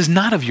 and this is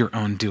not of your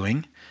own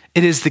doing.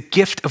 It is the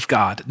gift of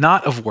God,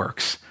 not of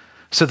works,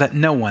 so that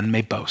no one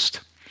may boast.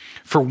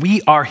 For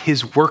we are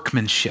his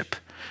workmanship,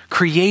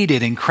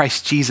 created in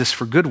Christ Jesus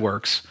for good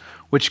works,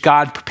 which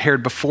God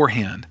prepared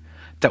beforehand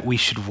that we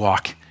should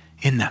walk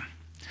in them.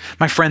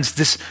 My friends,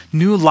 this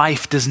new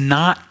life does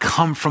not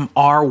come from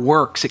our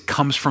works. It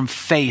comes from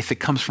faith. It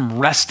comes from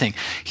resting,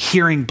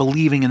 hearing,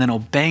 believing, and then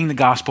obeying the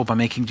gospel by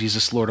making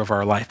Jesus Lord of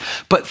our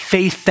life. But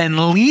faith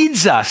then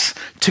leads us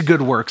to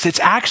good works. It's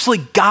actually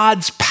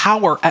God's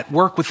power at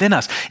work within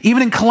us.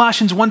 Even in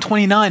Colossians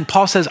 1:29,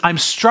 Paul says, I'm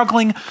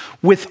struggling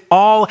with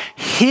all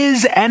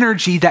his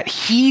energy that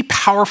he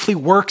powerfully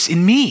works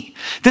in me.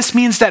 This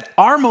means that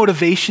our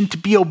motivation to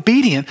be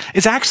obedient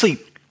is actually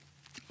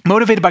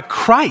motivated by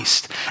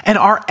Christ, and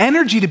our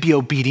energy to be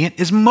obedient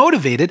is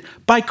motivated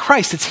by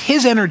Christ. It's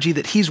his energy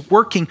that he's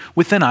working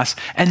within us,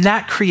 and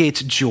that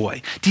creates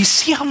joy. Do you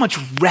see how much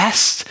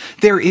rest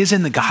there is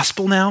in the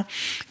gospel now?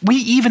 We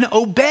even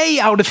obey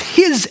out of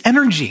his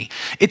energy.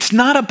 It's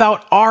not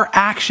about our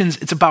actions,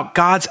 it's about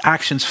God's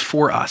actions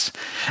for us.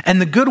 And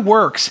the good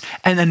works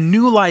and a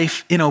new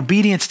life in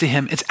obedience to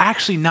him, it's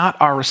actually not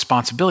our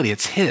responsibility,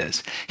 it's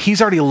his.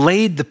 He's already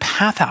laid the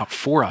path out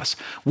for us.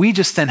 We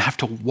just then have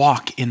to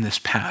walk in this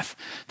path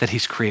that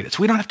he's created.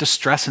 So we don't have to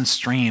stress and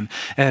strain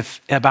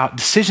about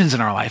decisions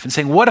in our life and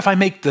saying, what if I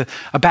make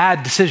a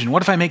bad decision?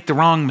 What if I make the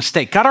wrong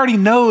mistake? God already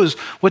knows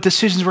what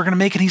decisions we're going to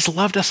make, and he's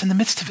loved us in the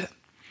midst of it.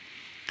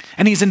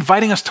 And he's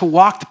inviting us to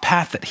walk the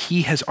path that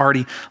he has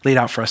already laid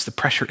out for us. The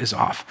pressure is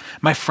off.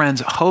 My friends,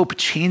 hope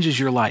changes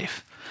your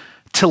life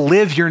to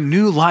live your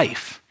new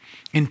life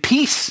in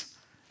peace,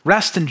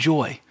 rest, and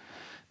joy,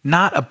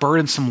 not a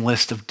burdensome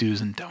list of do's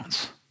and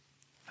don'ts.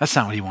 That's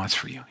not what he wants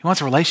for you. He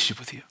wants a relationship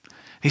with you.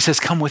 He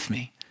says, come with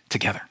me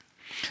together.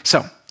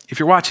 So if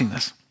you're watching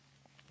this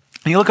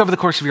and you look over the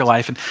course of your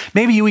life, and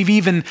maybe you've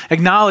even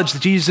acknowledged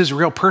that Jesus is a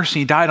real person,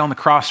 he died on the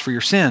cross for your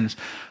sins,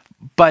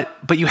 but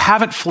you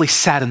haven't fully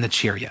sat in the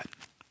chair yet.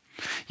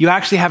 You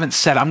actually haven't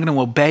said, I'm going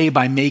to obey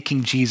by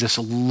making Jesus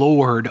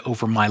Lord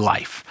over my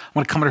life. I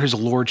want to come under his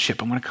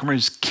lordship. I want to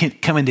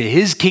come into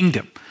his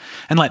kingdom.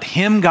 and let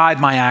him guide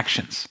my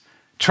actions.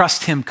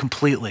 Trust him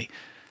completely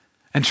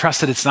and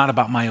trust that it's not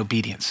about my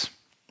obedience.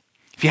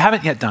 If you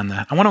haven't yet done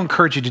that, I want to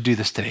encourage you to do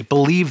this today.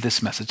 Believe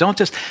this message. Don't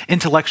just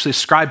intellectually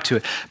ascribe to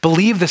it.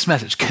 Believe this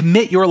message.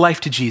 Commit your life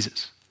to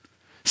Jesus.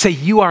 Say,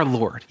 you are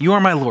Lord. You are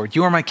my Lord.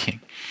 You are my King.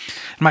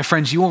 And my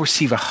friends, you will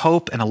receive a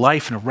hope and a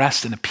life and a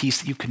rest and a peace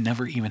that you could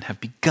never even have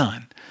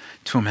begun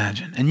to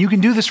imagine. And you can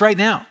do this right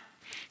now.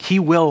 He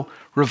will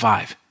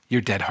revive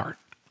your dead heart.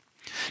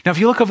 Now, if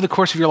you look over the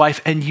course of your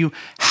life and you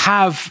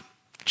have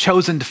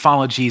chosen to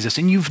follow Jesus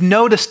and you've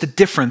noticed a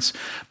difference,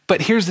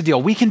 but here's the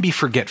deal. We can be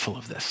forgetful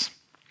of this.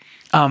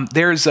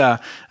 There's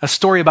a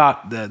story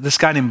about this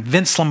guy named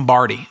Vince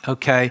Lombardi,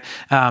 okay?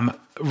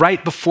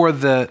 Right before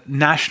the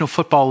National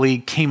Football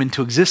League came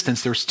into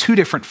existence, there was 2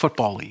 different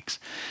football leagues.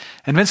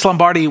 And Vince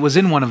Lombardi was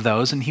in one of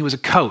those, and he was a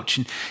coach.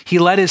 And he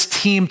led his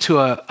team to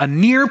a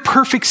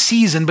near-perfect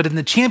season, but in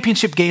the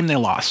championship game, they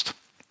lost.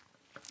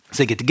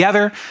 So they get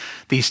together.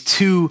 These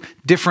 2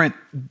 different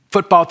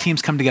football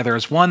teams come together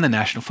as one, the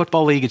National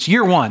Football League. It's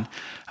year 1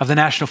 of the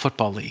National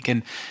Football League.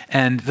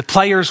 And the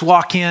players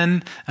walk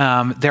in.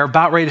 They're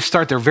about ready to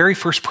start their very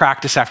first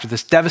practice after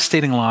this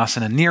devastating loss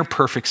and a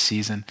near-perfect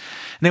season.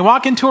 And they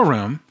walk into a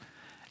room,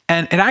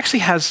 and it actually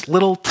has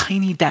little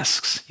tiny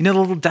desks. You know the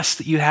little desks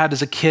that you had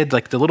as a kid,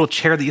 like the little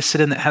chair that you sit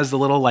in that has the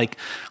little like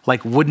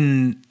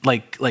wooden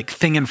like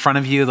thing in front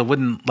of you, the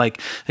wooden that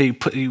you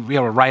be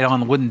able to write on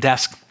the wooden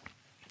desk.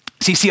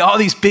 So you see all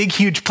these big,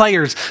 huge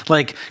players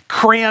like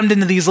crammed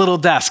into these little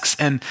desks.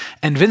 And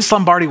Vince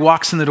Lombardi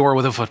walks in the door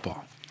with a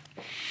football.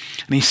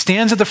 And he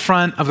stands at the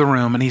front of the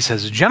room and he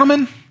says,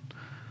 "Gentlemen,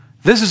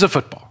 this is a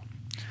football.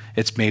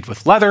 It's made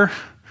with leather.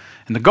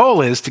 And the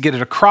goal is to get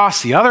it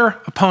across the other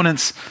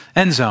opponent's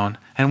end zone.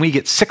 And we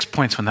get 6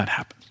 points when that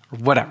happens." Or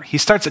whatever. He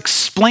starts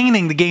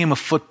explaining the game of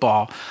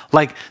football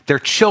like they're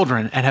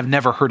children and have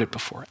never heard it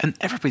before. And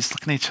everybody's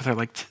looking at each other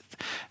like,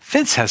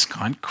 Vince has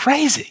gone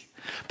crazy.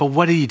 But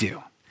what did he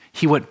do?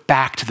 He went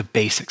back to the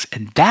basics.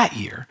 And that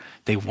year,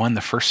 they won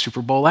the first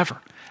Super Bowl ever.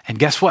 And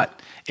guess what?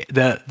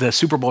 The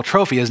Super Bowl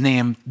trophy is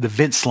named the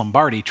Vince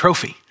Lombardi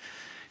Trophy.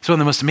 He's one of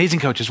the most amazing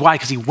coaches. Why?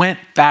 Because he went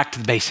back to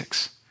the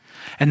basics.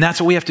 And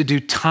that's what we have to do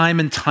time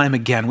and time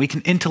again. We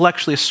can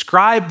intellectually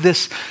ascribe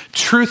this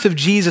truth of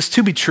Jesus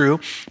to be true,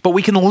 but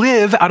we can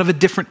live out of a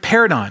different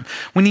paradigm.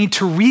 We need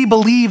to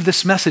re-believe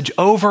this message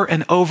over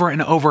and over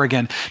and over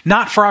again,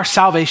 not for our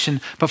salvation,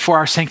 but for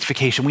our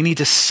sanctification. We need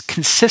to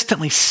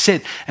consistently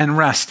sit and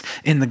rest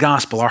in the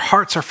gospel. Our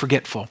hearts are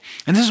forgetful.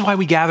 And this is why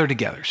we gather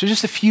together. So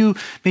just a few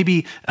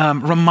maybe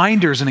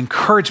reminders and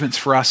encouragements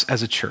for us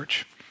as a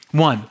church.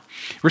 1,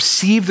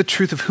 receive the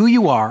truth of who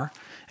you are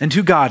and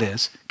who God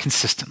is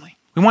consistently.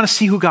 We want to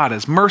see who God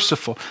is,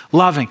 merciful,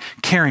 loving,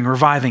 caring,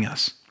 reviving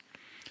us.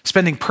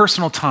 Spending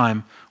personal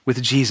time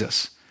with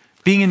Jesus,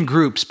 being in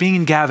groups, being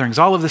in gatherings,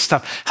 all of this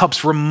stuff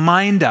helps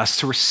remind us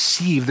to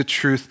receive the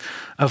truth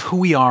of who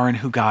we are and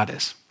who God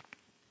is.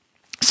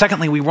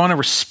 Secondly, we want to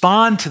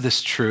respond to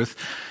this truth,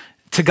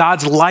 to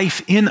God's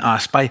life in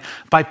us by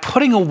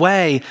putting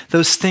away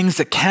those things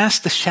that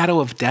cast the shadow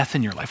of death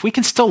in your life. We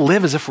can still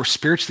live as if we're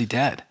spiritually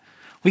dead.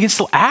 We can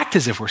still act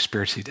as if we're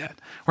spiritually dead.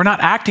 We're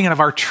not acting out of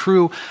our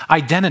true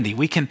identity.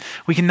 We can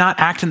not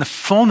act in the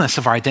fullness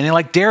of our identity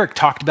like Derek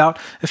talked about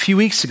a few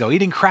weeks ago,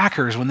 eating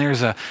crackers when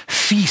there's a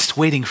feast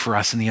waiting for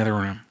us in the other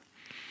room.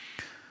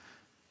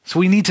 So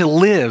we need to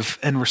live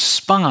and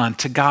respond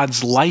to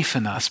God's life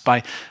in us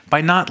by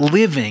not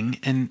living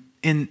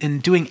in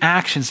doing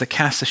actions that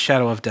cast a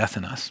shadow of death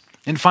in us.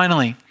 And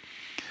finally,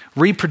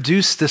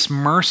 reproduce this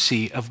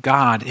mercy of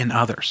God in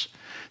others.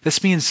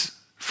 This means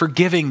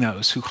forgiving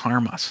those who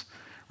harm us,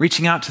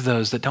 reaching out to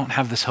those that don't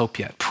have this hope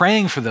yet,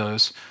 praying for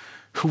those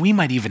who we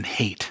might even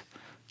hate,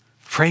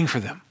 praying for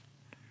them.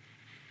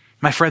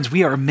 My friends,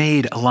 we are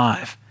made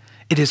alive.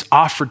 It is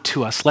offered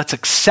to us. Let's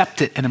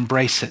accept it and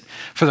embrace it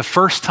for the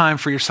first time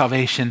for your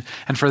salvation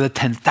and for the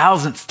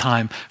 10,000th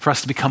time for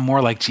us to become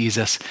more like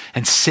Jesus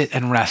and sit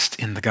and rest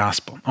in the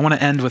gospel. I want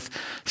to end with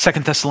 2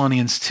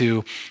 Thessalonians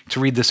 2 to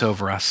read this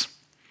over us.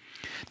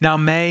 Now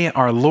may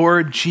our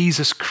Lord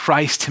Jesus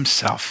Christ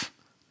himself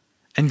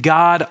and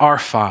God our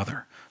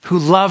Father, who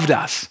loved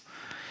us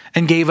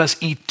and gave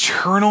us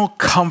eternal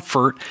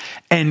comfort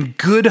and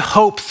good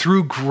hope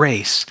through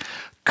grace,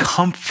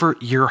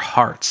 comfort your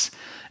hearts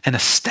and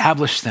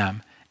establish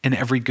them in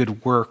every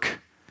good work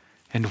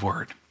and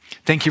word.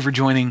 Thank you for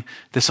joining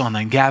this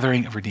online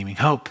gathering of Redeeming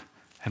Hope,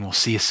 and we'll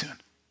see you soon.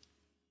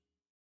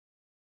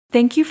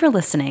 Thank you for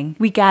listening.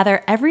 We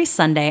gather every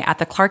Sunday at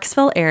the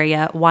Clarksville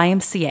area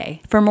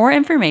YMCA. For more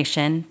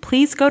information,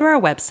 please go to our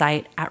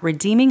website at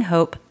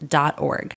redeeminghope.org.